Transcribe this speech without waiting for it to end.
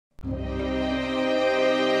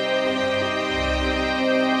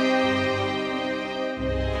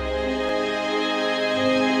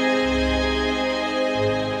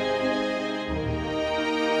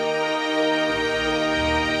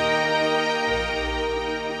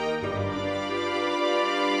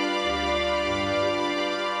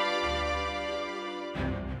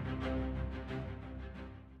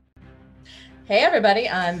Hey everybody,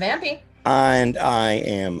 I'm Vampy, And I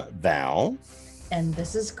am Val, and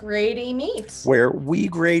this is Grady Meats. where we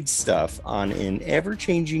grade stuff on an ever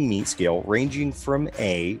changing meat scale ranging from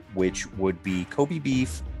A, which would be Kobe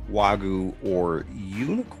beef, Wagyu, or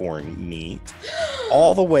unicorn meat,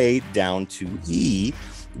 all the way down to E,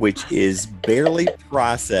 which is barely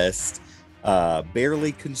processed,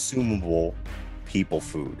 barely consumable people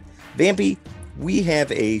food. Vampy, we have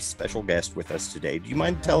a special guest with us today. Do you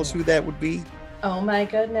mind to tell us who that would be? Oh my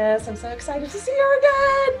goodness, I'm so excited to see her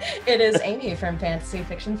again. It is Amy from Fantasy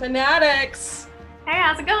Fiction Fanatics. Hey,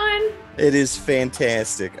 how's it going? It is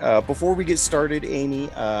fantastic. Before we get started, Amy,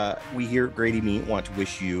 we here at Grady Meat want to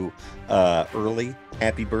wish you early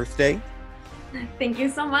happy birthday. Thank you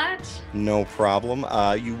so much. No problem.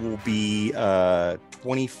 You will be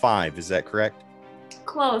 25, is that correct?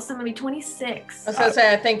 Close. I'm gonna be 26. I was gonna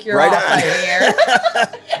say, I think you're Right off by a year.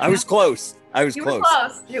 I was close. You were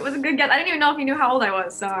close. It was a good guess. I didn't even know if you knew how old I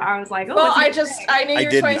was, so I was like, oh. Well, I knew you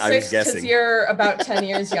were didn't. I was 26 because guessing. you're about 10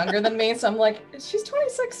 years younger than me, so I'm like, she's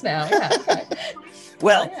 26 now. Yeah. Okay.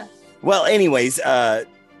 Well, Oh, yeah. well, anyways, the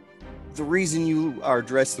reason you are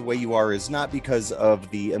dressed the way you are is not because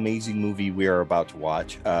of the amazing movie we are about to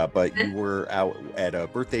watch, but you were out at a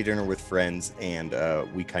birthday dinner with friends, and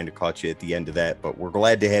we kind of caught you at the end of that, but we're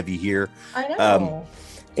glad to have you here. I know.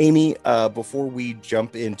 Amy, before we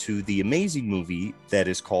jump into the amazing movie that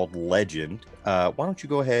is called Legend, why don't you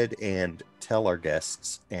go ahead and tell our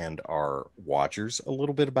guests and our watchers a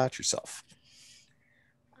little bit about yourself?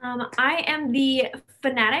 I am the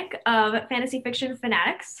fanatic of Fantasy Fiction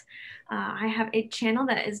Fanatics. I have a channel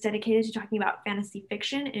that is dedicated to talking about fantasy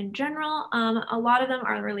fiction in general. A lot of them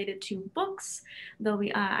are related to books.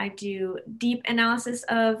 I do deep analysis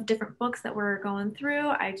of different books that we're going through.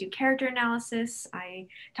 I do character analysis. I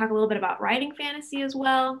talk a little bit about writing fantasy as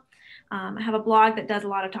well. I have a blog that does a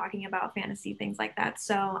lot of talking about fantasy, things like that.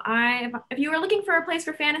 So if you are looking for a place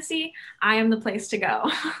for fantasy, I am the place to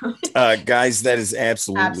go. Guys, that is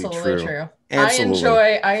absolutely true.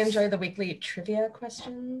 Absolutely. I enjoy the weekly trivia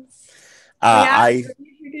questions.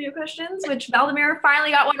 Trivia questions, which Valdemir finally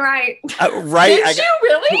got one right. Right? Did you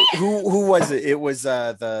really? Who was it? It was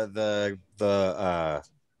the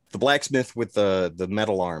blacksmith with the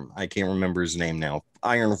metal arm. I can't remember his name now.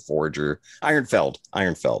 Iron Forger, Ironfeld.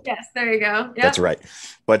 Yes, there you go. Yep. That's right.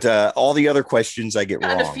 But all the other questions I get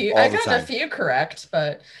wrong. I got a few correct,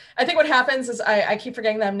 but I think what happens is I keep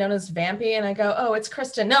forgetting that I'm known as Vampy, and I go, oh, it's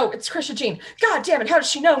Kristen. No, it's Krisha Jean. God damn it! How does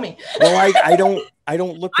she know me? Well, I don't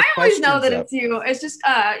look. I always know that it's you. It's just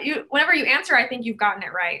you. Whenever you answer, I think you've gotten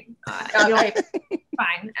it right.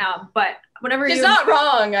 Fine. But whenever he's not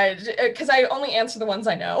wrong, because I only answer the ones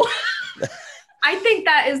I know. I think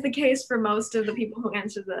that is the case for most of the people who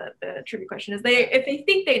answer the trivia question. If they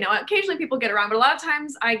think they know it, occasionally people get it wrong, but a lot of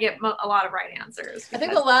times I get a lot of right answers. I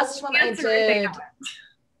think the last one I did,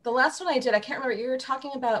 I can't remember. You were talking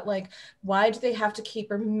about like, why do they have to keep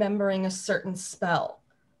remembering a certain spell?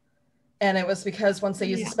 And it was because once they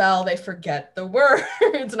use a spell, they forget the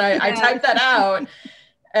words. And I typed that out.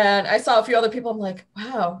 And I saw a few other people. I'm like,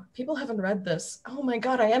 wow, people haven't read this. Oh my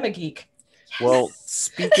God, I am a geek. Yes. Well,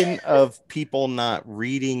 speaking of people not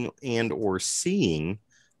reading and or seeing,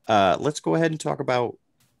 let's go ahead and talk about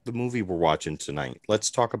the movie we're watching tonight.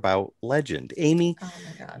 Let's talk about Legend. Amy, oh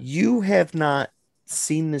my God. You have not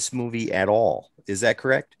seen this movie at all. Is that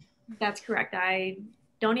correct? That's correct. I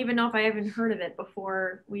don't even know if I even heard of it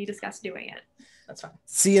before we discussed doing it. That's fine.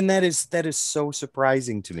 See, and that is so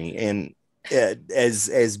surprising to me. And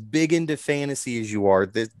as big into fantasy as you are,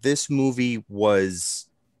 this movie was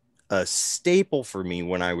a staple for me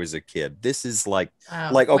when I was a kid. This is okay,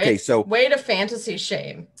 way to fantasy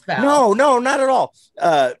shame, Val. No, not at all.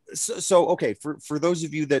 Okay, for those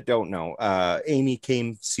of you that don't know, Amy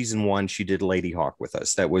came season 1. She did Lady Hawk with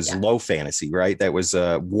us. That was low fantasy, right? That was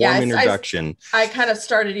a warm introduction. I kind of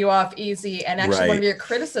started you off easy, and actually one of your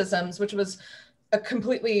criticisms, which was a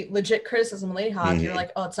completely legit criticism of Lady Hawk, you're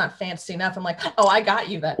like, oh, it's not fantasy enough. I'm like, oh, I got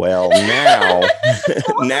you then. Well, now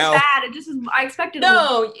bad. It just is, I expected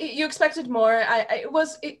you expected more.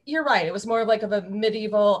 You're right, it was more like of a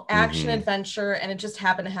medieval action adventure, and it just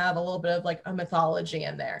happened to have a little bit of like a mythology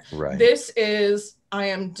in there. Right. I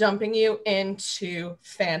am dumping you into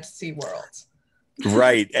fantasy worlds.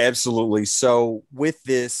 Right, absolutely. So with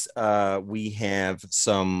this, we have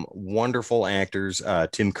some wonderful actors.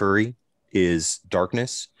 Tim Curry is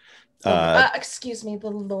Darkness. Excuse me, the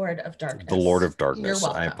Lord of Darkness. The Lord of Darkness. You're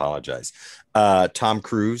welcome. I apologize. Tom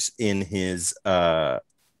Cruise in his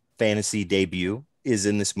fantasy debut is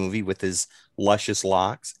in this movie with his luscious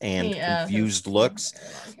locks and confused looks.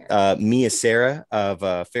 Mia Sara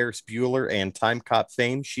of Ferris Bueller and Time Cop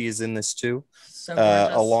fame. She is in this too. So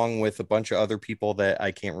gorgeous. Along with a bunch of other people that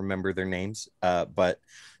I can't remember their names. But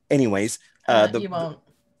anyways, you won't.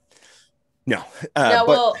 No.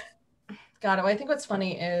 Well, God, I think what's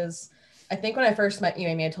funny is, I think when I first met you,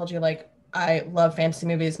 Amy, I told you, like, I love fantasy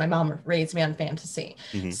movies. My mom raised me on fantasy.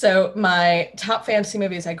 Mm-hmm. So my top fantasy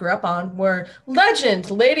movies I grew up on were Legend,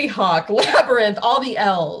 Lady Hawk, Labyrinth, all the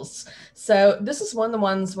L's. So this is one of the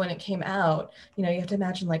ones when it came out, you have to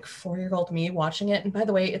imagine like 4-year-old me watching it. And by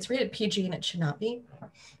the way, it's rated PG and it should not be.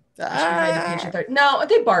 It should be rated PG-13. No,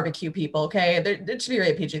 they barbecue people, okay? It should be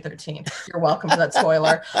rated PG-13. You're welcome for that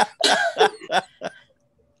spoiler.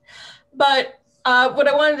 But what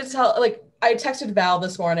I wanted to tell, like, I texted Val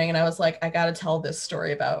this morning and I was like, I got to tell this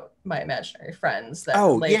story about my imaginary friends that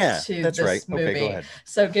relate to this movie. Okay, go ahead.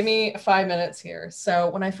 So give me 5 minutes here. So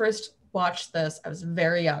when I first watched this, I was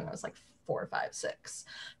very young. I was like 4, 5, 6.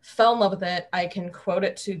 Fell in love with it. I can quote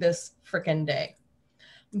it to this freaking day.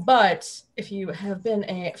 But if you have been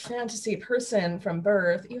a fantasy person from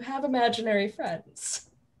birth, you have imaginary friends.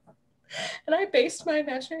 And I based my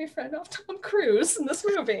imaginary friend off Tom Cruise in this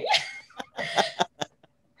movie.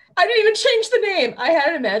 I didn't even change the name. I had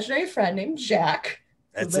an imaginary friend named Jack.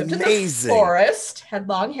 That's lived amazing. In the forest, had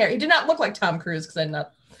long hair. He did not look like Tom Cruise because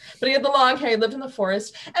but he had the long hair. He lived in the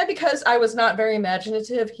forest. And because I was not very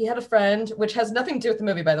imaginative, he had a friend, which has nothing to do with the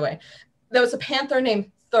movie, by the way. There was a panther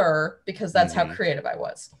named Thur, because that's how creative I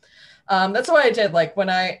was. That's what I did. Like when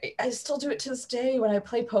I still do it to this day when I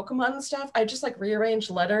play Pokemon and stuff, I just like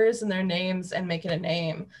rearrange letters and their names and make it a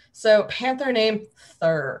name. So panther named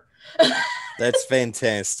Thur. That's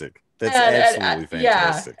fantastic. That's absolutely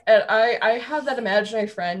fantastic. Yeah, and I have that imaginary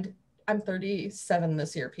friend. I'm 37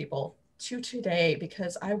 this year, people. Today,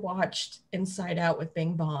 because I watched Inside Out with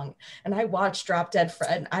Bing Bong, and I watched Drop Dead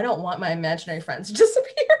Fred. I don't want my imaginary friends to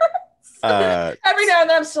disappear. Every now and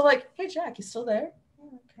then I'm still like, hey, Jack, you still there?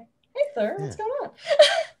 Oh, okay. Hey, Thur, what's going on?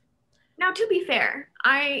 Now, to be fair,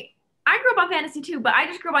 I grew up on fantasy too, but I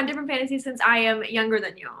just grew up on different fantasies since I am younger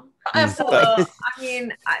than you. Absolutely. So,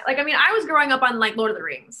 I was growing up on like Lord of the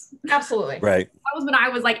Rings. Absolutely. Right. That was when I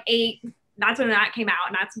was like 8. That's when that came out,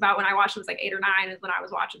 and that's about when I watched it. Was like 8 or 9 is when I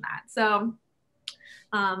was watching that. So,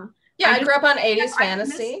 I grew up on 80s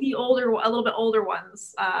fantasy. The a little bit older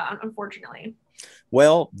ones, unfortunately.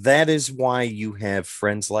 Well, that is why you have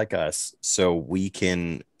friends like us, so we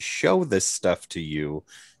can show this stuff to you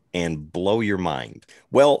and blow your mind.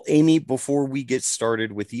 Well, Amy, before we get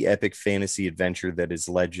started with the epic fantasy adventure that is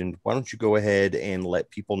Legend, why don't you go ahead and let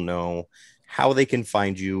people know how they can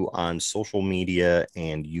find you on social media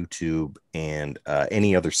and YouTube and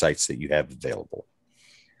any other sites that you have available.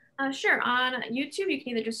 Sure. On YouTube, you can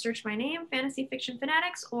either just search my name, Fantasy Fiction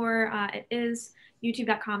Fanatics, or it is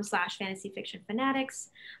youtube.com/fantasyfictionfanatics.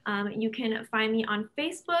 You can find me on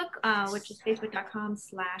Facebook, which is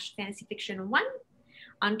facebook.com/fantasyfiction1.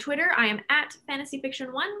 On Twitter, I am at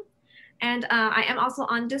fantasyfiction1. And I am also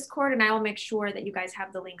on Discord, and I will make sure that you guys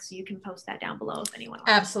have the link so you can post that down below if anyone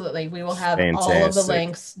wants. Absolutely. We will have all of the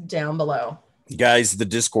links down below. Guys, the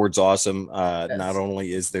Discord's awesome. Not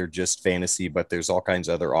only is there just fantasy, but there's all kinds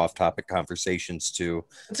of other off-topic conversations too.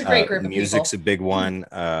 It's a great group of music's people. A big one.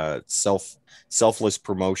 Selfless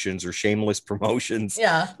promotions or shameless promotions.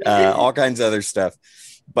 Yeah. All kinds of other stuff.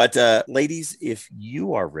 But ladies, if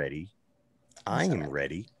you are ready, I am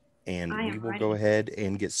ready. And we will go ahead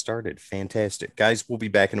and get started. Fantastic. Guys, we'll be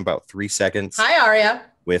back in about 3 seconds. Hi, Aria.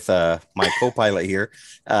 With my co-pilot here.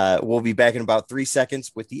 We'll be back in about 3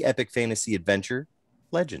 seconds with the epic fantasy adventure,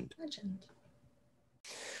 Legend.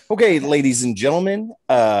 Okay, ladies and gentlemen,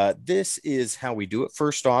 this is how we do it.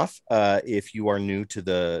 First off, if you are new to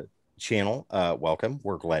the channel, welcome.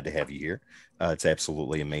 We're glad to have you here. It's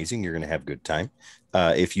absolutely amazing. You're going to have a good time.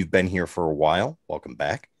 If you've been here for a while, welcome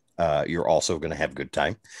back. You're also going to have a good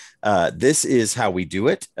time. This is how we do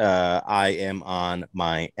it. I am on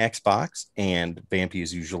my Xbox, and Vampy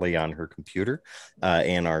is usually on her computer.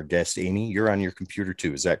 And our guest, Amy, you're on your computer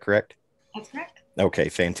too. Is that correct? That's correct. Okay,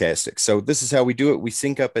 fantastic. So this is how we do it. We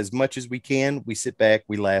sync up as much as we can. We sit back,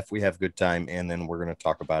 we laugh, we have a good time, and then we're going to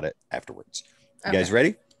talk about it afterwards. You guys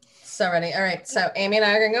ready? So ready. All right. So Amy and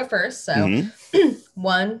I are going to go first. So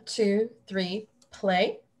 1, 2, 3,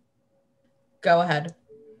 play. Go ahead.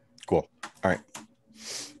 Cool. All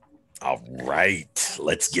right.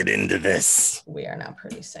 Let's get into this. We are now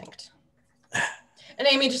pretty synced. And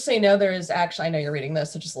Amy, just so you know, there is actually, I know you're reading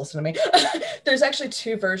this, so just listen to me. There's actually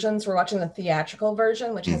 2 versions. We're watching the theatrical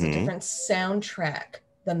version, which has a different soundtrack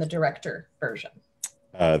than the director version.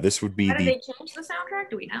 This would be How did they change the soundtrack?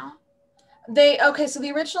 Do we know? So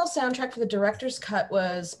the original soundtrack for the director's cut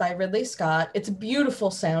was by Ridley Scott. It's a beautiful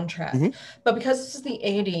soundtrack, but because this is the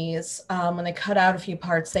 80s, when they cut out a few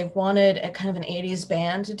parts, they wanted a kind of an 80s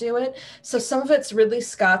band to do it. So some of it's Ridley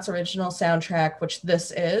Scott's original soundtrack, which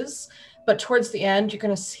this is, but towards the end, you're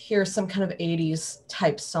going to hear some kind of 80s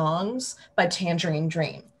type songs by Tangerine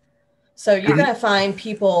Dream. So you're going to find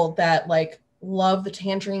people that like love the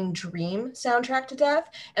Tangerine Dream soundtrack to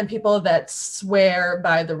death and people that swear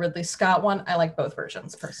by the Ridley Scott one. I like both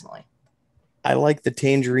versions personally. I like the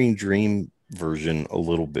Tangerine Dream version a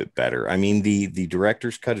little bit better. I mean, the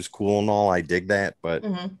director's cut is cool and all. I dig that, but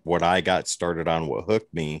what I got started on, what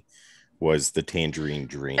hooked me, was the Tangerine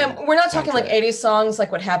Dream. And we're not talking like 80s songs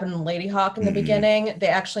like what happened in Lady Hawk in the beginning. They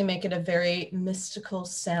actually make it a very mystical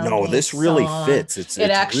sound. No, this really fits. It's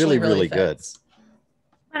really, really good.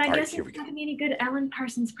 But I guess it's not going to be any good Alan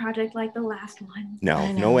Parsons project like the last one.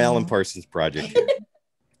 No Alan Parsons project.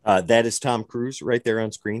 That is Tom Cruise right there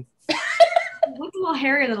on screen. He looks a little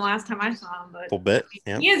hairier than the last time I saw him, but a little bit.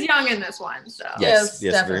 Yeah. He is young in this one, so yes,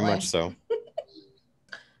 very much so.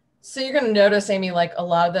 So you're going to notice, Amy, like a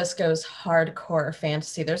lot of this goes hardcore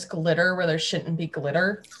fantasy. There's glitter where there shouldn't be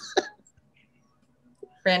glitter.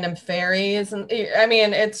 Random fairies. And I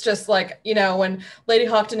mean, it's just like, you know, when Lady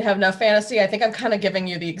Hawk didn't have enough fantasy, I think I'm kind of giving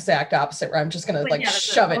you the exact opposite where I'm just going to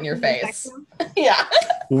shove it in your face. Yeah.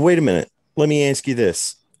 Wait a minute. Let me ask you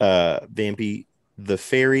this. Vampy, the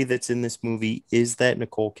fairy that's in this movie, is that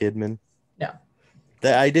Nicole Kidman? No.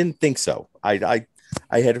 I didn't think so. I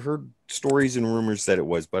had heard stories and rumors that it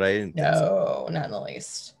was, but I didn't think so. Not in the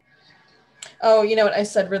least. Oh, you know what? I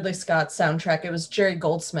said Ridley Scott's soundtrack. It was Jerry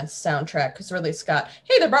Goldsmith's soundtrack because Ridley Scott,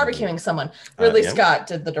 hey, they're barbecuing someone. Ridley Scott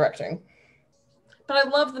did the directing. But I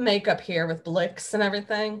love the makeup here with Blix and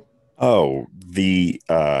everything. Oh, the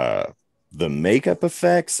makeup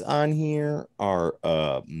effects on here are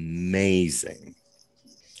amazing.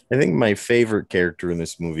 I think my favorite character in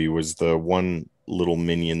this movie was the one little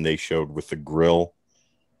minion they showed with the grill.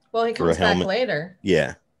 Well, he comes back later.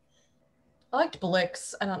 Yeah. I liked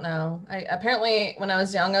Blix. I don't know. Apparently, when I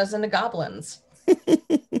was young, I was into goblins.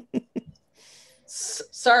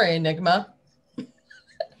 Sorry, Enigma.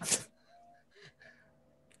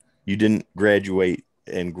 You didn't graduate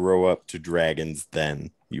and grow up to dragons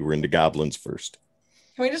then. You were into goblins first.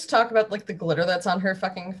 Can we just talk about like the glitter that's on her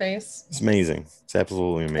fucking face? It's amazing. It's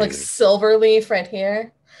absolutely amazing. Like silver leaf right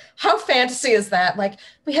here. How fantasy is that? Like,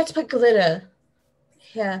 we have to put glitter.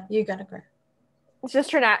 Yeah, you gotta grab. It's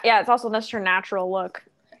just her, it's also just her natural look.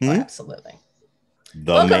 Oh, absolutely.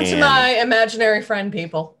 Welcome to my imaginary friend,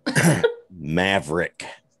 people. Maverick.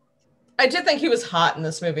 I did think he was hot in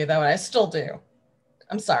this movie, though, and I still do.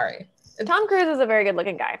 I'm sorry. Tom Cruise is a very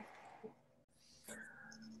good-looking guy.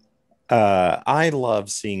 I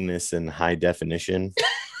love seeing this in high definition.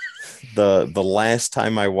 The last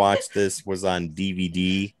time I watched this was on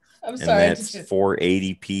DVD. I'm sorry. And that's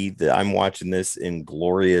 480p. I'm watching this in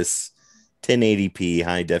glorious 1080p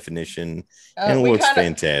high definition, and it looks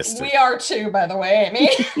fantastic. We are too, by the way, Amy.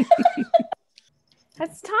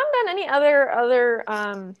 Has Tom done any other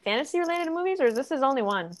fantasy related movies, or is this his only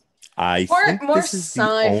one? I think more this is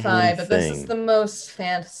sci-fi, but this is the most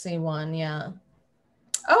fantasy one. Yeah.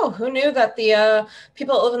 Oh, who knew that the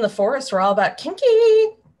people that live in the forest were all about kinky?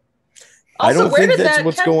 Also, I don't think that's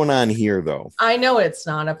what's going on here, though. I know it's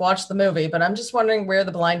not. I've watched the movie, but I'm just wondering where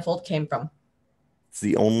the blindfold came from. It's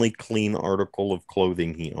the only clean article of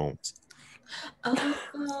clothing he owns.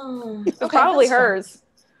 Oh, it's probably hers. Fun.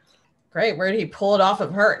 Great. Where did he pull it off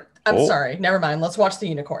of her? I'm sorry. Never mind. Let's watch the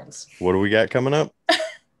unicorns. What do we got coming up?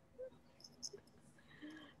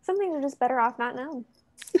 Some things are just better off not known.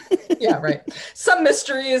 Yeah, right. Some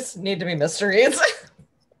mysteries need to be mysteries.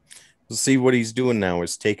 See, what he's doing now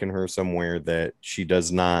is taking her somewhere that she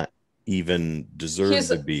does not even deserve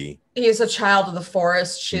to be. He's a child of the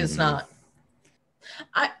forest. She is not.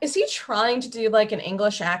 Is he trying to do like an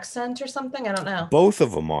English accent or something? I don't know. Both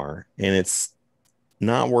of them are, and it's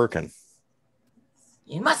not working.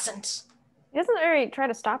 You mustn't. He doesn't really try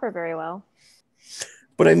to stop her very well.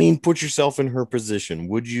 But I mean, put yourself in her position.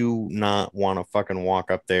 Would you not want to fucking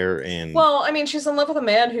walk up there and... Well, I mean, she's in love with a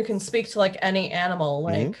man who can speak to like any animal.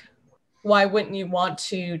 Like, why wouldn't you want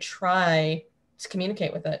to try to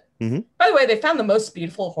communicate with it? By the way, they found the most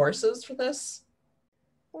beautiful horses for this.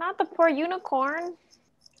 Not the poor unicorn.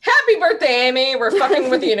 Happy birthday, Amy. We're fucking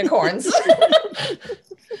with unicorns.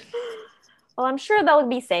 Well, I'm sure they'll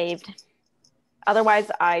be saved.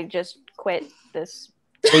 Otherwise, I just quit this.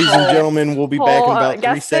 Ladies and gentlemen, we'll be back in about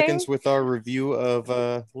 3 seconds with our review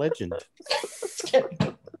of Legend.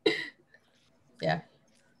 Yeah.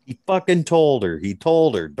 He fucking told her. He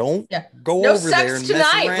told her, don't go over there and mess around. No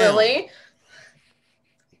sex tonight, Lily.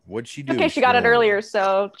 What'd she do? Okay, she got it earlier,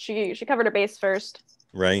 so she covered her base first.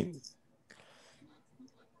 Right.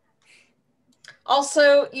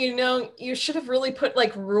 Also, you should have really put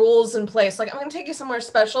like rules in place. Like, I'm going to take you somewhere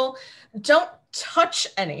special. Don't touch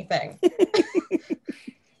anything.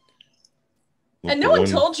 And no one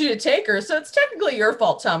told you to take her, so it's technically your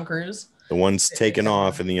fault, Tom Cruise. The one's taken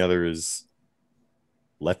off and the other is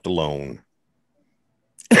left alone.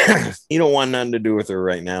 You don't want nothing to do with her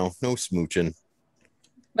right now. No smooching.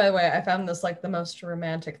 By the way, I found this like the most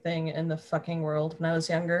romantic thing in the fucking world when I was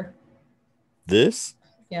younger. This?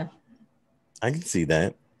 Yeah. I can see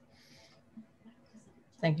that.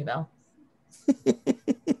 Thank you, Val.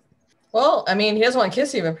 Well, I mean, he doesn't want to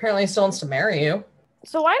kiss you, but apparently he still wants to marry you.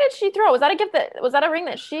 So why did she throw? Was that a gift was that a ring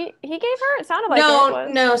that he gave her? It sounded like it was.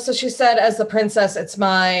 No. So she said, as the princess, it's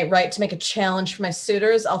my right to make a challenge for my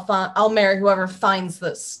suitors. I'll marry whoever finds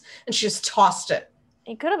this. And she just tossed it.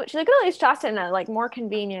 She could at least tossed it in a like more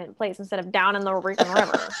convenient place instead of down in the freaking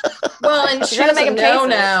river. Well, and she doesn't know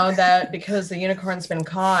now that because the unicorn's been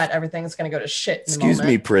caught, everything's going to go to shit in Excuse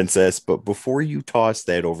me, princess, but before you toss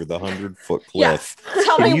that over the 100-foot cliff,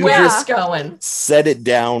 tell me where it's going. Set it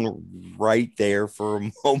down right there for a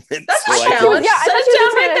moment. That's a challenge. Yeah, set it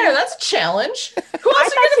down right there. That's a challenge. Who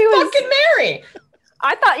else are you going to fucking marry?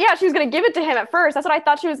 I thought, she was going to give it to him at first. That's what I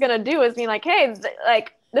thought she was going to do, is be like, hey,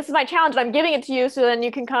 this is my challenge. I'm giving it to you, so then you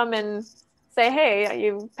can come and say, hey,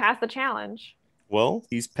 you passed the challenge. Well,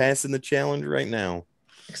 he's passing the challenge right now.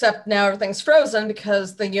 Except now everything's frozen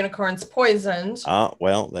because the unicorn's poisoned.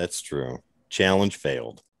 Well, that's true. Challenge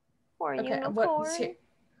failed. Poor unicorn.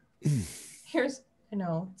 Here's,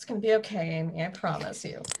 it's going to be okay, Amy. I promise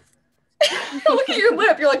you. Look at your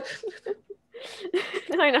lip. You're like...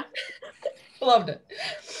 I know. Loved it.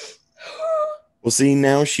 Well, see,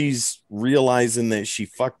 now she's realizing that she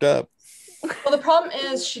fucked up. Well, the problem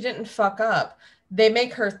is she didn't fuck up. They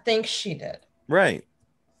make her think she did. Right.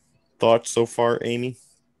 Thoughts so far, Amy?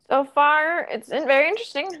 So far, it's been very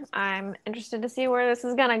interesting. I'm interested to see where this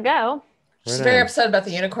is going to go. She's very upset about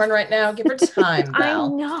the unicorn right now. Give her time,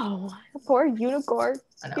 Val. I know. The poor unicorn.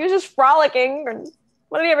 I know. He was just frolicking.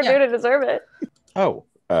 What did he ever do to deserve it? Oh.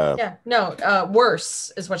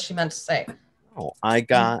 Worse is what she meant to say. Oh, I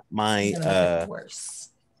got my worse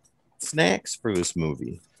snacks for this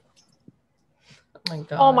movie. Oh my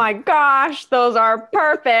god! Oh my gosh, those are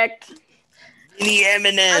perfect. Mini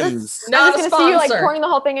M&Ms. Not I'm just gonna see you like pouring the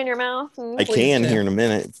whole thing in your mouth. I can here in a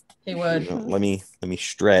minute. He would. Let me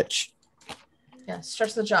stretch. Yeah,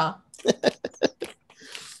 stretch the jaw.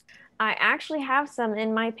 I actually have some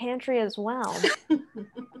in my pantry as well.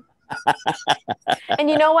 And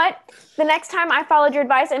you know what? The next time I followed your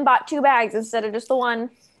advice and bought 2 bags instead of just the one.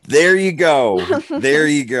 There you go. There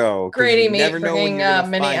you go. Grady me bringing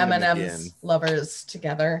mini M&M's lovers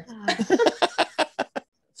together.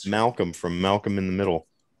 It's Malcolm from Malcolm in the Middle.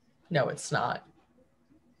 No, it's not.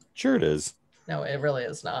 Sure it is. No, it really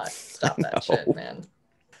is not. Stop that shit, man.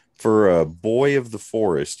 For a boy of the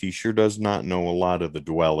forest, he sure does not know a lot of the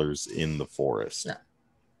dwellers in the forest. No.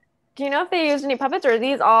 Do you know if they used any puppets, or are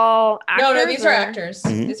these all actors? No, these are actors.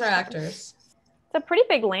 Mm-hmm. These are actors. It's a pretty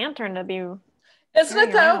big lantern to be. Isn't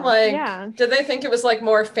it though? Like, did they think it was like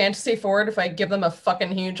more fantasy forward if I give them a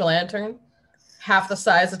fucking huge lantern? Half the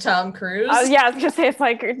size of Tom Cruise? Yeah, I was gonna say it's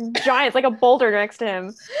like giant. It's like a boulder next to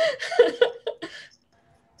him.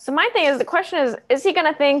 So my thing is, the question is he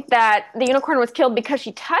gonna think that the unicorn was killed because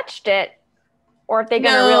she touched it, or if they're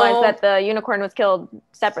gonna realize that the unicorn was killed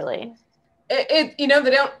separately? They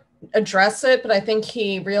don't address it, but I think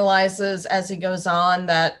he realizes as he goes on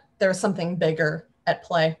that there's something bigger at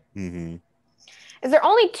play. Mm-hmm. Is there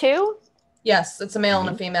only 2? Yes, it's a male and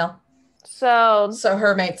a female. So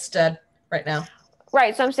her mate's dead right now.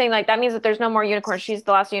 Right, so I'm saying like that means that there's no more unicorns. She's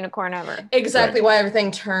the last unicorn ever. Exactly why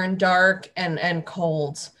everything turned dark and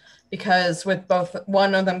cold, because with both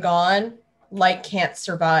one of them gone, light can't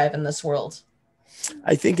survive in this world.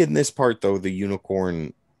 I think in this part though, the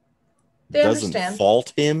unicorn doesn't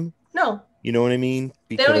fault him. No. You know what I mean?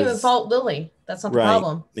 Because they don't even fault Lily. That's not the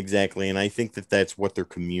problem. Exactly. And I think that's what they're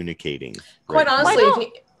communicating. Quite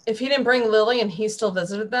honestly, if he didn't bring Lily and he still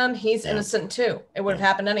visited them, he's innocent too. It would have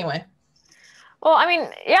happened anyway. Well,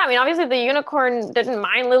 obviously the unicorn didn't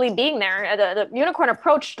mind Lily being there. The unicorn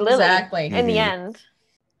approached Lily in the end.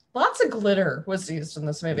 Lots of glitter was used in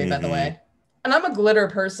this movie, by the way. And I'm a glitter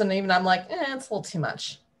person. Even I'm like, it's a little too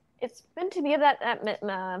much. It's meant to be that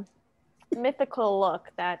mythical look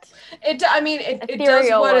that it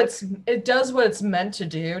does what it's meant to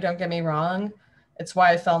do. Don't get me wrong. It's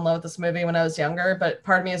why I fell in love with this movie when I was younger, but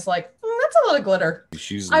part of me is like, that's a lot of glitter.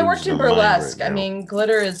 I worked in burlesque.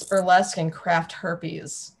 Glitter is burlesque and craft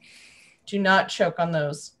herpes. Do not choke on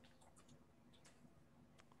those.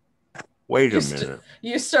 Wait a minute.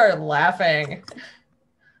 You started laughing.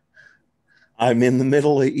 I'm in the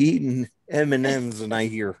middle of eating M&Ms and I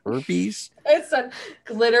hear herpes. It said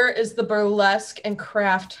glitter is the burlesque and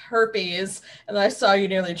craft herpes, and I saw you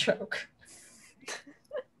nearly choke.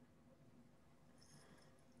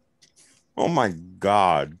 Oh my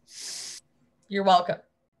God. You're welcome.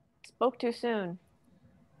 Spoke too soon.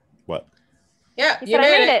 What? Yeah, He said, I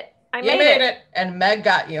made it. I made it. And Meg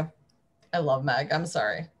got you. I love Meg. I'm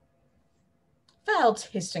sorry. Foul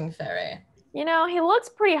tasting fairy. You know, he looks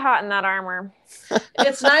pretty hot in that armor.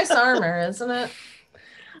 It's nice armor, isn't it?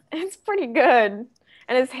 It's pretty good.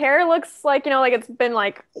 And his hair looks like, like it's been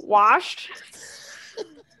like washed.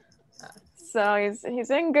 So he's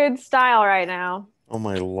in good style right now. Oh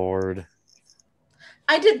my Lord.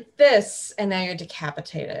 I did this and now you're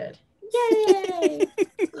decapitated. Yay!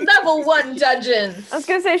 Level 1 dungeon. I was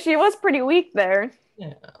gonna say she was pretty weak there.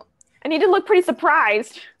 Yeah. And he did look pretty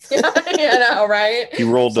surprised. Yeah, I know, right? He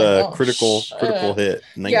rolled a critical hit,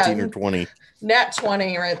 19 or 20. Nat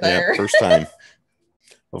 20 right there. Yeah, first time.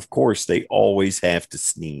 Of course, they always have to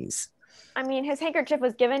sneeze. I mean, his handkerchief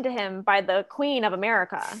was given to him by the Queen of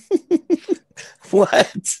America.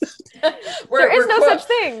 What? There is no such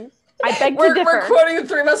thing. I beg to differ. We're quoting the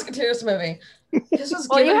Three Musketeers movie. This was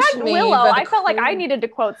given you had to me Willow. by the I felt like Queen. I needed to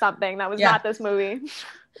quote something that was not this movie.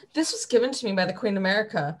 This was given to me by the Queen of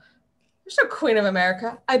America. There's no Queen of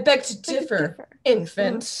America. I beg to differ,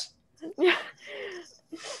 infant. Yeah.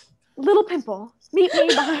 Little pimple. Meet me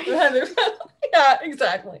behind. Yeah,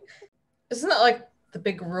 exactly. Isn't that like the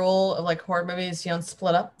big rule of like horror movies? You don't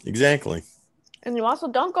split up. Exactly. And you also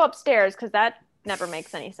don't go upstairs because that never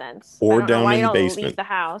makes any sense. Or I don't down know why in you the don't basement. leave the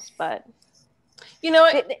house, but you know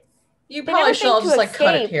what? You probably should all just like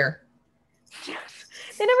cut it here.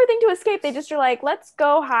 They never think to escape. They just are like, let's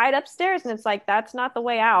go hide upstairs. And it's like, that's not the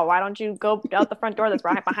way out. Why don't you go out the front door that's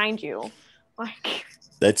right behind you? Like,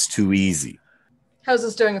 that's too easy. How's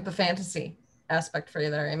this doing with the fantasy aspect for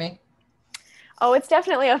you there, Amy? Oh, it's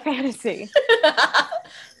definitely a fantasy.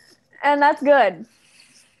 And that's good.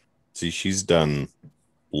 See, she's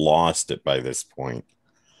lost it by this point.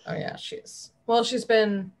 Oh, yeah, well, she's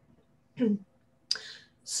been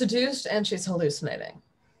seduced and she's hallucinating.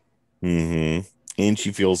 Mm-hmm. And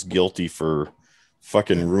she feels guilty for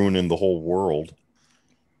fucking ruining the whole world.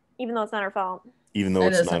 Even though it's not her fault. Even though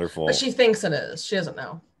it's not her fault. But she thinks it is. She doesn't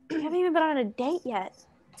know. We haven't even been on a date yet.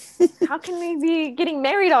 How can we be getting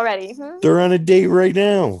married already? They're on a date right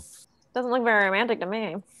now. Doesn't look very romantic to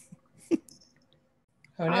me.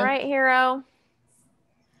 All right, hero.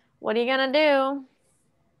 What are you gonna do?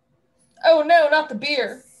 Oh no, not the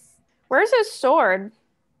beer. Where's his sword?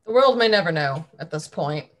 The world may never know at this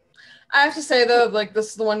point. I have to say though, like this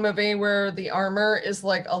is the one movie where the armor is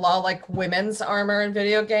like a lot like women's armor in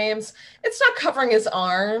video games. It's not covering his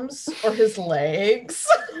arms or his legs.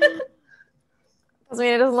 Doesn't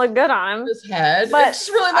mean it doesn't look good on him. His head. But it just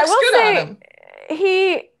really looks good on him.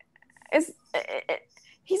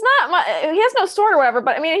 He's not. He has no sword or whatever.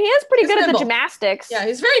 But I mean, he is pretty good at the gymnastics. Yeah,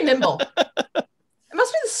 he's very nimble. It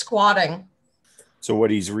must be the squatting. So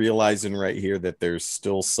what he's realizing right here that there's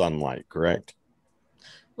still sunlight, correct?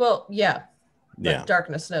 Well, yeah. Yeah.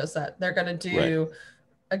 Darkness knows that. They're going to do,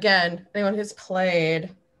 again, anyone who's played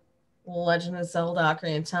Legend of Zelda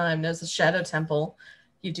Ocarina of Time knows the Shadow Temple.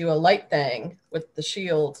 You do a light thing with the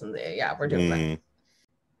shields and we're doing that.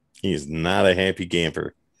 He's not a happy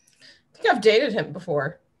camper. I think I've dated him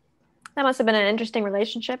before. That must have been an interesting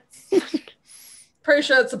relationship. Pretty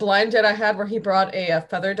sure it's a blind date I had where he brought a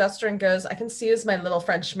feather duster and goes, I can see you as my little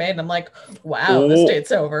French maid. And I'm like, wow, this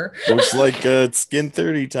date's over. Looks like it's skin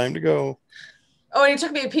 30. Time to go. Oh, and he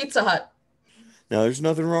took me to Pizza Hut. Now, there's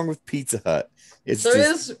nothing wrong with Pizza Hut.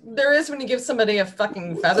 There is when you give somebody a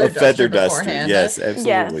fucking feather duster. Feather duster, beforehand. yes,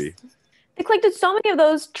 absolutely. Yes. They collected so many of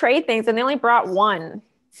those trade things and they only brought one.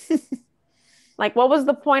 Like, what was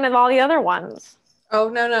the point of all the other ones? Oh,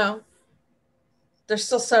 no. They're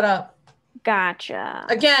still set up. Gotcha.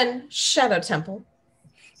 Again, Shadow Temple.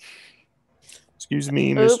 Excuse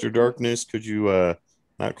me, Mr. Darkness. Could you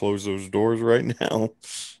not close those doors right now?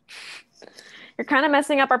 You're kind of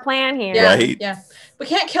messing up our plan here. Yeah, right? Yeah. We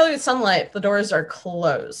can't kill you with sunlight. The doors are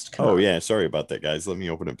closed. Come on. Yeah. Sorry about that, guys. Let me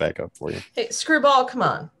open it back up for you. Hey, Screwball, come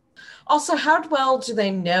on. Also, how well do they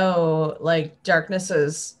know, like,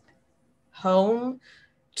 Darkness's home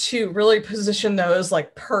to really position those,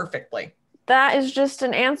 like, perfectly? That is just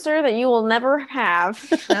an answer that you will never have.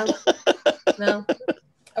 No.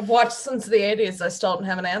 I've watched since the 80s. I still don't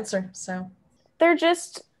have an answer, so. They're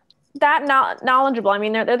just that knowledgeable. I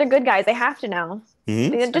mean, they're the good guys. They have to know.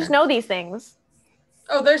 Mm-hmm. They just know these things.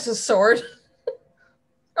 Oh, there's a sword.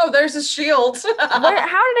 Oh, there's his shield.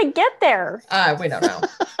 How did it get there? We don't know.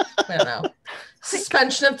 We don't know.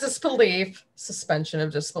 Suspension of disbelief. Suspension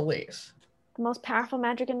of disbelief. The most powerful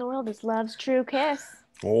magic in the world is love's true kiss.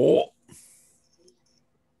 Oh.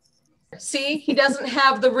 See, he doesn't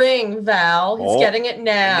have the ring, Val. He's getting it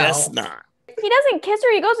now. I guess not. He doesn't kiss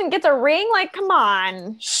her. He goes and gets a ring. Like, come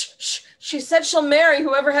on. Shh, shh. She said she'll marry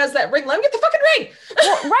whoever has that ring. Let him get the fucking ring.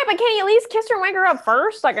 Well, right, but can't he at least kiss her and wake her up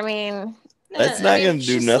first? Like, I mean... That's not going to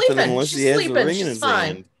do nothing unless he has the ring in his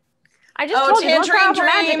hand. I just told you, the most powerful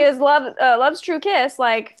magic is love's true kiss.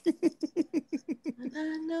 Like,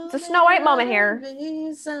 it's a Snow White moment here.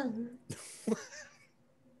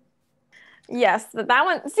 Yes, that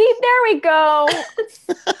one. See, there we go.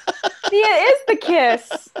 See, it is the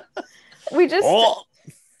kiss. We just... Oh.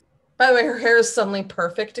 By the way, her hair is suddenly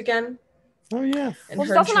perfect again. Oh, yeah. And well,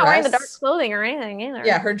 she's also not wearing the dark clothing or anything either.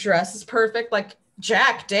 Yeah, her dress is perfect. Like,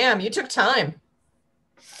 Jack, damn, you took time.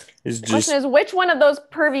 The question is, which one of those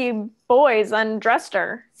pervy boys undressed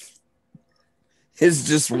her? It's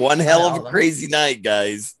just one hell of a crazy night,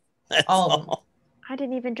 guys. That's all of them. I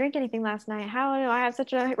didn't even drink anything last night. How do I have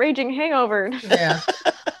such a raging hangover? Yeah.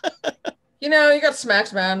 You know, you got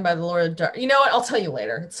smacked down by the Lord of Dark. You know what? I'll tell you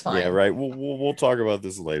later. It's fine. Yeah, right. We'll talk about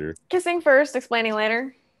this later. Kissing first, explaining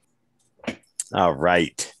later. All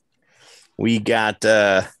right. We got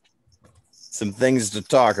some things to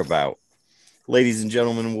talk about. Ladies and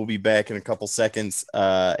gentlemen, we'll be back in a couple seconds,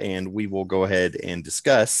 and we will go ahead and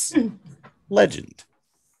discuss Legend.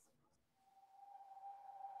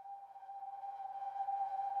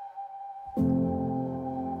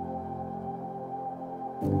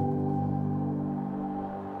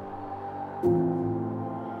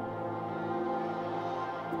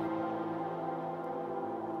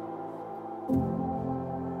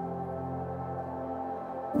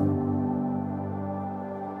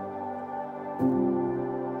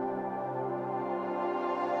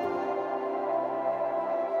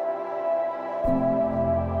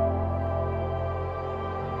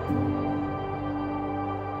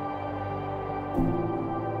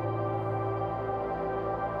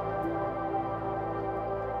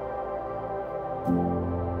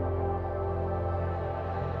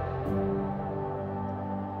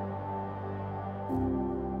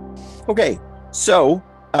 Okay, so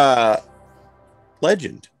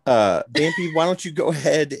Legend. Vampy, why don't you go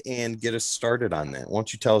ahead and get us started on that? Why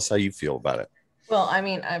don't you tell us how you feel about it? Well, I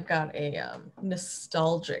mean, I've got a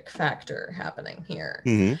nostalgic factor happening here.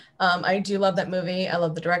 Mm-hmm. I do love that movie. I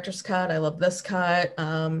love the director's cut. I love this cut.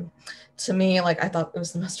 To me, like, I thought it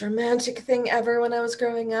was the most romantic thing ever when I was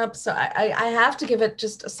growing up. So I have to give it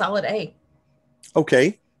just a solid A.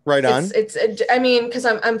 Okay, right on. I mean, because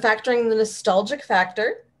I'm factoring the nostalgic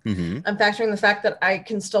factor. Mm-hmm. I'm factoring the fact that I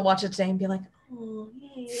can still watch it today and be like, oh,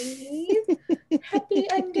 yay, happy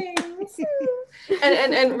endings.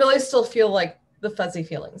 and really still feel like the fuzzy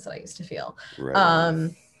feelings that I used to feel. Right.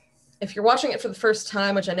 If you're watching it for the first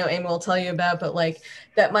time, which I know Amy will tell you about, but like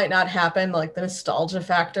that might not happen, like the nostalgia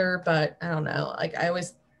factor, but I don't know. Like I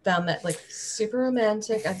always found that like super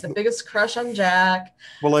romantic. I have the biggest crush on Jack.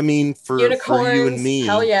 Well, I mean, for you and me,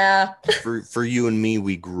 hell yeah. for you and me,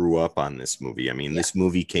 we grew up on this movie. I mean, this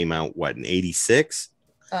movie came out, what, in 86?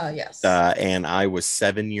 Yes. And I was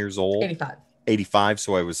 7 years old. 85.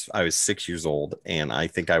 So I was 6 years old, and I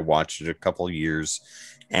think I watched it a couple of years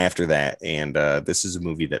after that. And this is a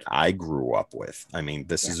movie that I grew up with. I mean,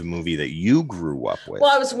 this is a movie that you grew up with. Well,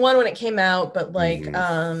 I was 1 when it came out, but like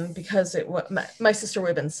because it my sister would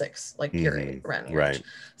have been 6, like your age, around your age.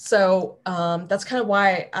 So that's kind of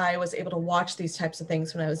why I was able to watch these types of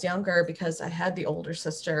things when I was younger, because I had the older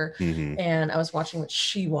sister and I was watching what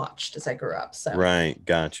she watched as I grew up. So right,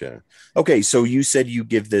 gotcha. Okay, so you said you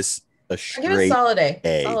give this a straight give it a solid A.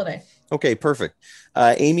 A. Solid A. Okay, perfect.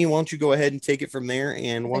 Amy, why don't you go ahead and take it from there,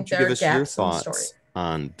 and why don't you give us your thoughts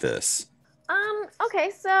on this?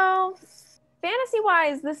 Okay, so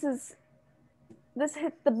fantasy-wise, this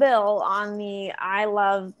hits the bill on the I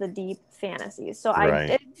love the deep fantasy. So I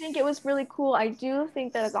did think it was really cool. I do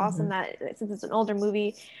think that it's awesome that since it's an older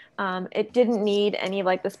movie, it didn't need any of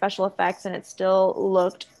like the special effects, and it still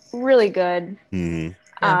looked really good.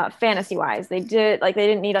 Fantasy-wise, they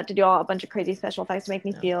didn't need to do a bunch of crazy special effects to make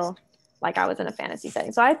me feel like I was in a fantasy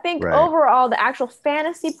setting. So I think overall, the actual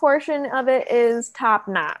fantasy portion of it is top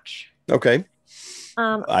notch. Okay.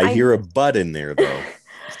 I hear a but in there though.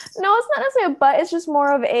 No, it's not necessarily a but. It's just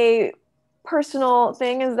more of a personal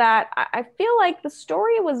thing. Is that I feel like the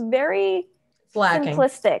story was very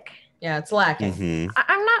simplistic. Yeah, it's lacking.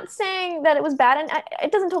 I'm not saying that it was bad, and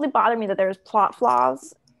it doesn't totally bother me that there's plot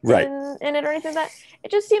flaws in it or anything like that.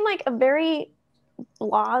 It just seemed like a very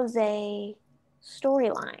blasé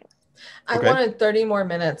storyline. I wanted 30 more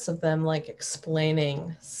minutes of them like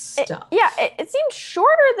explaining stuff. It seemed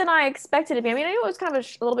shorter than I expected it to be. I mean, I knew it was kind of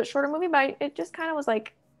a little bit shorter movie, but it just kind of was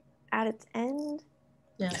like at its end,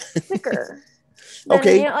 quicker.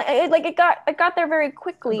 Okay. You know, it got there very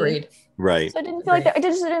quickly. Agreed. Right. So I didn't feel like it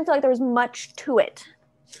just didn't feel like there was much to it.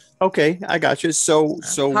 Okay, I got you. So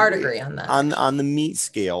hard agree on that. On the meat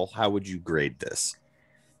scale, how would you grade this?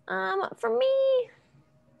 For me,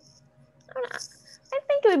 I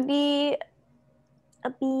think it would be a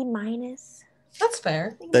B-. That's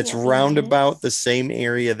fair. That's roundabout the same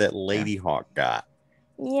area that Lady Hawk got.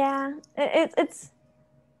 Yeah, it's.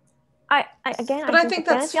 I think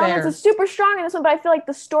that's fantasy elements is super strong in this one, but I feel like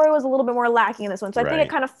the story was a little bit more lacking in this one. So I think it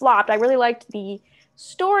kind of flopped. I really liked the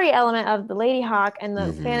story element of the Lady Hawk, and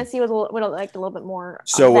the fantasy would have liked a little bit more.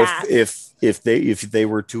 So if they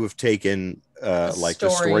were to have taken like the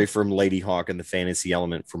story from Lady Hawk and the fantasy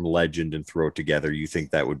element from Legend and throw it together, you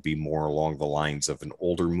think that would be more along the lines of an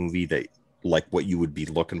older movie that like what you would be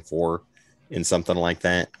looking for in something like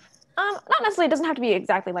that? Not necessarily. It doesn't have to be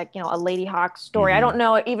exactly like, you know, a Lady Hawk story. I don't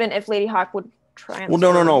know even if Lady Hawk would transfer. Well,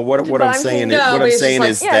 no. What I'm saying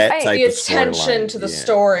is that type the of attention to the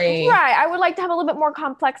story. Right. I would like to have a little bit more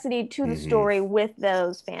complexity to the story with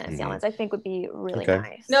those fantasy elements. I think would be really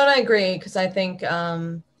nice. No, and I agree, because I think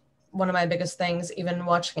one of my biggest things, even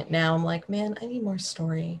watching it now, I'm like, man, I need more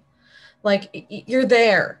story. Like, you're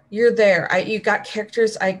there. You got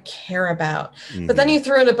characters I care about. But then you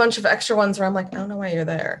throw in a bunch of extra ones where I'm like, I don't know why you're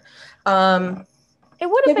there. It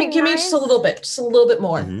would have been give me just a little bit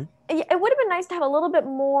more. It would have been nice to have a little bit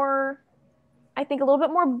more, I think a little bit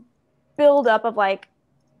more build up of like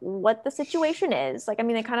what the situation is. Like, I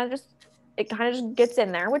mean, it kind of just gets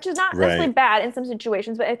in there, which is not necessarily bad in some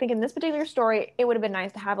situations, but I think in this particular story, it would have been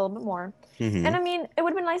nice to have a little bit more. And I mean, it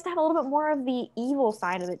would have been nice to have a little bit more of the evil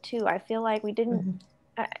side of it too. I feel like we didn't.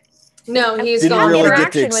 No, he's didn't gone really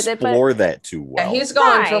get to explore that too well. Yeah, he's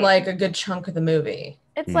gone for like a good chunk of the movie.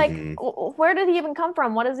 It's like, where did he even come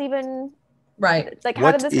from? What is even like? How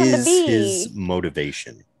what did this come to be? His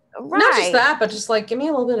motivation? Right. Not just that, but just like give me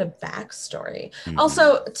a little bit of backstory.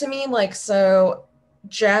 Also, to me, like, so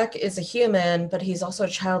Jack is a human, but he's also a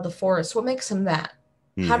child of the forest. What makes him that?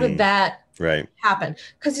 How did that happen?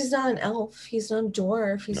 Because he's not an elf. He's not a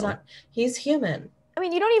dwarf. He's human. I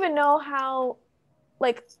mean, you don't even know how,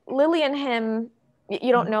 like, Lily and him,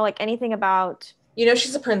 you don't know like anything about. You know,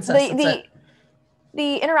 she's a princess.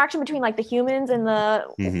 The interaction between like the humans and the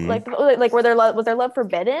like were was their love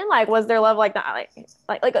forbidden? Like, was their love like that,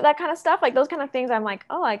 like that kind of stuff? Like those kind of things. I'm like,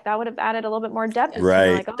 oh, like that would have added a little bit more depth.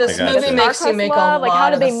 Right. Like, oh, this movie makes you make a lot like, how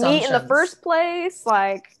did they assumptions. meet in the first place?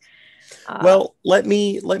 Like, well, let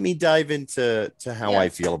me dive into how I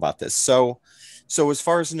feel about this. So as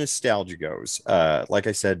far as nostalgia goes, like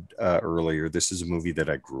I said earlier, this is a movie that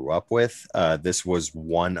I grew up with. This was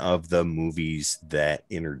one of the movies that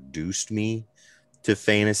introduced me to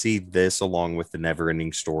fantasy. This, along with The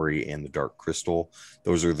Neverending Story and The Dark Crystal,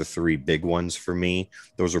 those are the three big ones for me.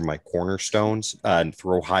 Those are my cornerstones. And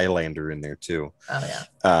throw Highlander in there too. Oh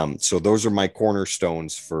yeah. So those are my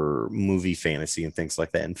cornerstones for movie fantasy and things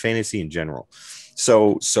like that, and fantasy in general.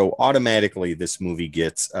 So automatically, this movie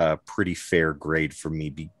gets a pretty fair grade for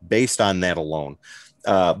me based on that alone.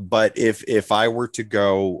 But if I were to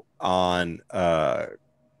go on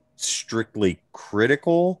strictly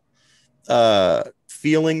critical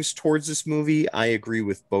feelings towards this movie, I agree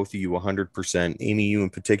with both of you 100%. Amy, you in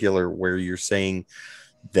particular, where you're saying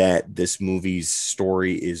that this movie's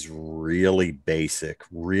story is really basic,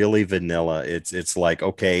 really vanilla. It's like,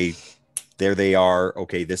 okay, there they are.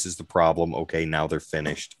 Okay, this is the problem. Okay, now they're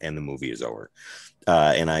finished and the movie is over.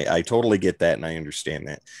 And I totally get that, and I understand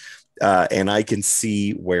that. And I can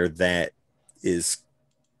see where that is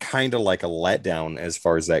kind of like a letdown as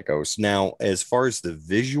far as that goes. Now, as far as the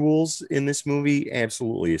visuals in this movie,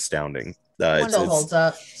 absolutely astounding. Still holds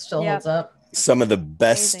up. Some of the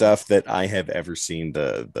best stuff that I have ever seen.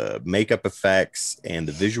 The makeup effects and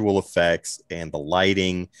the visual effects and the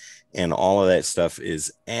lighting and all of that stuff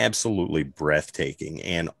is absolutely breathtaking.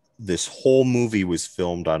 And this whole movie was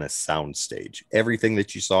filmed on a soundstage. Everything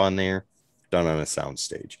that you saw in there, done on a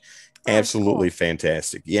soundstage. Absolutely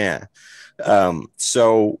fantastic. Yeah.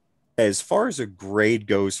 So as far as a grade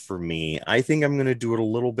goes for me, I think I'm going to do it a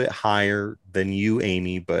little bit higher than you,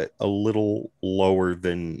 Amy, but a little lower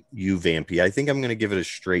than you, Vampy. I think I'm going to give it a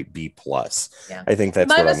straight B+. Yeah. I think that's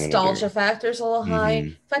my what I'm going to do. nostalgia factor's a little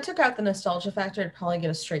high. If I took out the nostalgia factor, it'd probably get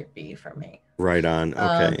a straight B for me. Right on.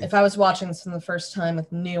 Okay. If I was watching this for the first time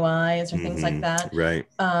with new eyes or things like that. Right.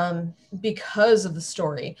 Because of the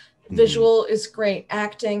story. Visual is great.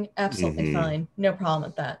 Acting, absolutely fine. No problem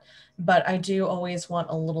with that. but I do always want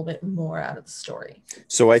a little bit more out of the story.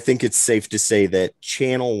 So I think it's safe to say that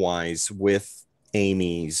channel-wise, with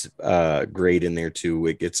Amy's grade in there too,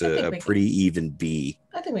 it gets a pretty even B.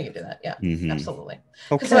 I think we can do that. Yeah, absolutely.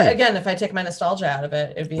 Okay. Again, if I take my nostalgia out of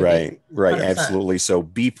it, it'd be right, 100%. absolutely. So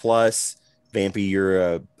B+, Vampy,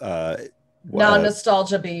 you're a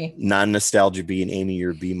non-nostalgia B. Non-nostalgia B, and Amy,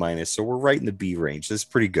 you're B-. So we're right in the B range. That's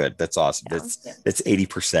pretty good. That's awesome. Yeah. That's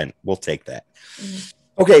 80%. We'll take that.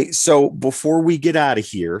 Okay, so before we get out of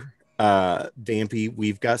here, Vampy,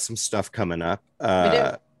 we've got some stuff coming up. We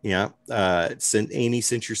do. Yeah. Amy,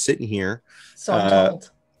 since you're sitting here, so I'm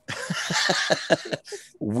told.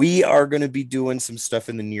 We are going to be doing some stuff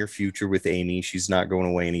in the near future with Amy. She's not going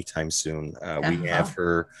away anytime soon. We have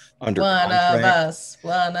her under contract.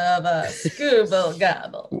 One of us. Google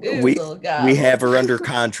gobble. We have her under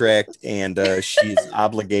contract, and she's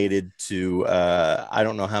obligated to, I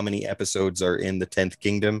don't know how many episodes are in the 10th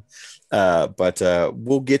Kingdom, but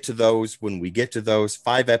we'll get to those when we get to those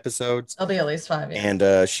 5 episodes. I'll be at least 5. Yeah.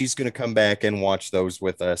 And she's going to come back and watch those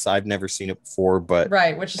with us. I've never seen it before, but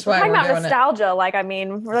right, which is why we're talking about doing nostalgia. It. Like, I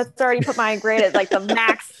mean, let's already put my grade at like the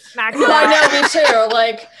max. No, I know, me too.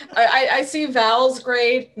 Like, I see Val's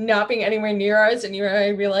grade not being anywhere near ours, and you're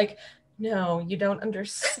going to be like, no, you don't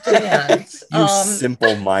understand. You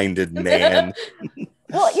simple-minded man.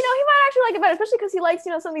 Well, he might actually like it better, especially because he likes,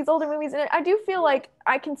 some of these older movies. And I do feel like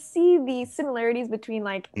I can see the similarities between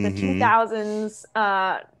like the 2000s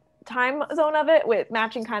time zone of it, with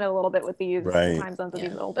matching kind of a little bit with these time zones of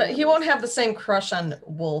these older movies. He won't have the same crush on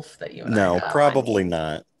Wolf that you and I have. Probably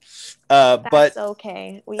not. That's but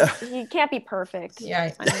okay. He can't be perfect.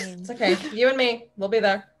 Yeah, it's okay. You and me, we'll be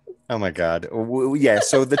there. Oh my God. Yeah.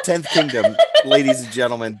 So the 10th Kingdom, ladies and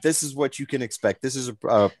gentlemen, this is what you can expect. This is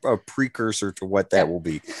a precursor to what that will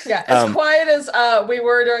be. Yeah. As quiet as we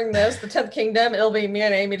were during this, the 10th Kingdom, it'll be me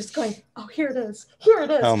and Amy just going, oh, here it is. Here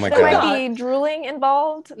it is. Oh my God. There might be drooling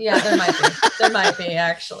involved. Yeah, there might be. There might be,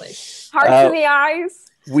 actually. Hearts in the eyes.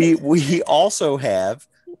 We also have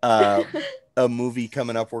a movie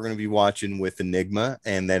coming up we're going to be watching with Enigma,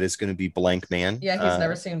 and that is going to be Blank Man. Yeah, he's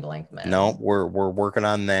never seen Blank Man. No, we're working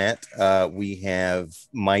on that. We have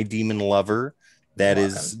My Demon Lover. That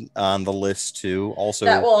is on the list too. Also,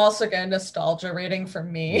 that will also get a nostalgia rating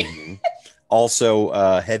from me.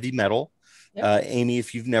 Also, Heavy Metal. Yep. Amy,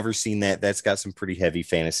 if you've never seen that, that's got some pretty heavy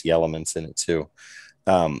fantasy elements in it too.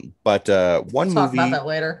 But one Talk movie about that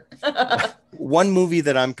later. One movie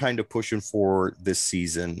that I'm kind of pushing for this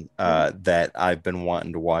season that I've been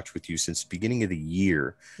wanting to watch with you since the beginning of the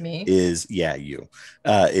year is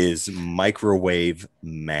Microwave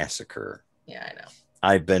Massacre. Yeah, I know.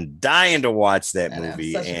 I've been dying to watch that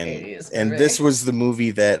movie, and this was the movie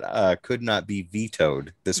that could not be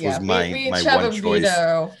vetoed. This was my one choice.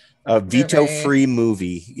 A veto-free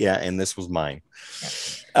movie. Yeah, and this was mine.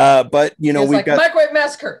 Yeah. But we've got Microwave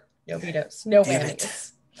Massacre. No vetoes. No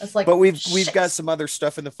whammies. But we've got some other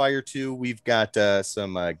stuff in the fire too. We've got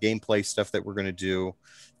some gameplay stuff that we're going to do.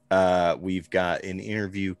 We've got an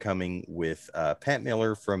interview coming with Pat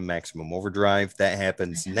Miller from Maximum Overdrive. That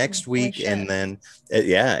happens next week, and then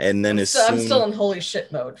I'm still in holy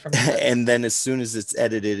shit mode from and then as soon as it's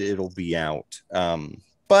edited, it'll be out.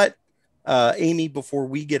 But Amy, before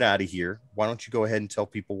we get out of here, why don't you go ahead and tell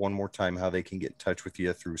people one more time how they can get in touch with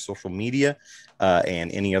you through social media and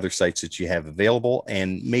any other sites that you have available,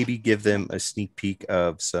 and maybe give them a sneak peek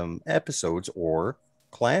of some episodes or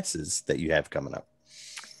classes that you have coming up.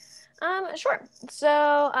 Sure.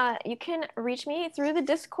 So you can reach me through the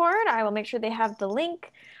Discord. I will make sure they have the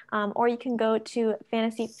link, or you can go to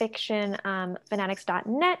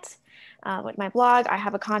fantasyfictionfanatics.net. With my blog, I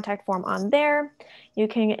have a contact form on there. You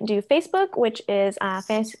can do Facebook, which is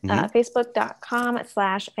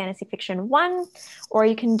facebook.com/fantasyfiction1, or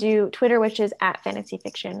you can do Twitter, which is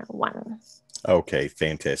 @fantasyfiction1. Okay,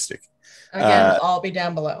 fantastic. Again, I'll be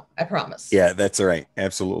down below. I promise. Yeah, that's all right.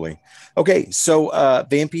 Absolutely. Okay, so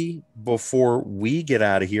Vampy, before we get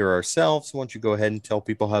out of here ourselves, why don't you go ahead and tell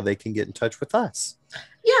people how they can get in touch with us?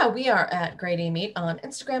 Yeah, we are at Grady Meat on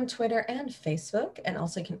Instagram, Twitter, and Facebook. And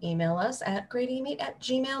also you can email us at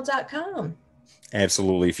gradymeat@gmail.com.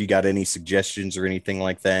 Absolutely. If you got any suggestions or anything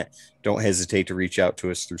like that, don't hesitate to reach out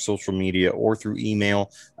to us through social media or through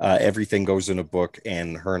email. Everything goes in a book,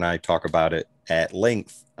 and her and I talk about it at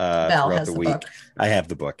length throughout the week. Book. I have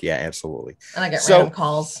the book. Yeah, absolutely. And I get random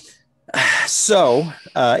calls. So,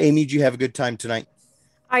 Amy, did you have a good time tonight?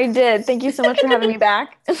 I did. Thank you so much for having me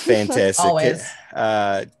back. Fantastic. Always.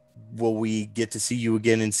 Will we get to see you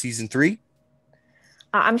again in season 3?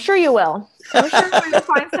 I'm sure you will. I'm sure we're going to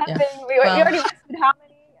find something. We already listed how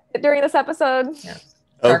many during this episode. Yeah.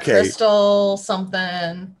 Dark crystal,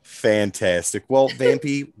 something. Fantastic. Well,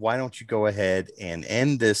 Vampy, why don't you go ahead and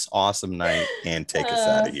end this awesome night and take us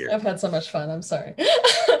out of here? I've had so much fun. I'm sorry.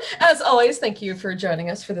 As always, thank you for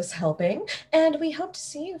joining us for this helping, and we hope to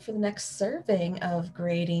see you for the next serving of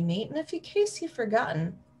Grady meat. And if in case you've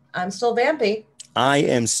forgotten, I'm still Vampy. I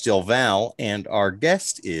am still Val, and our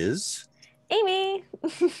guest is Amy.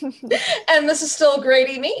 And this is still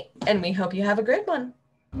Grady meat, and we hope you have a great one.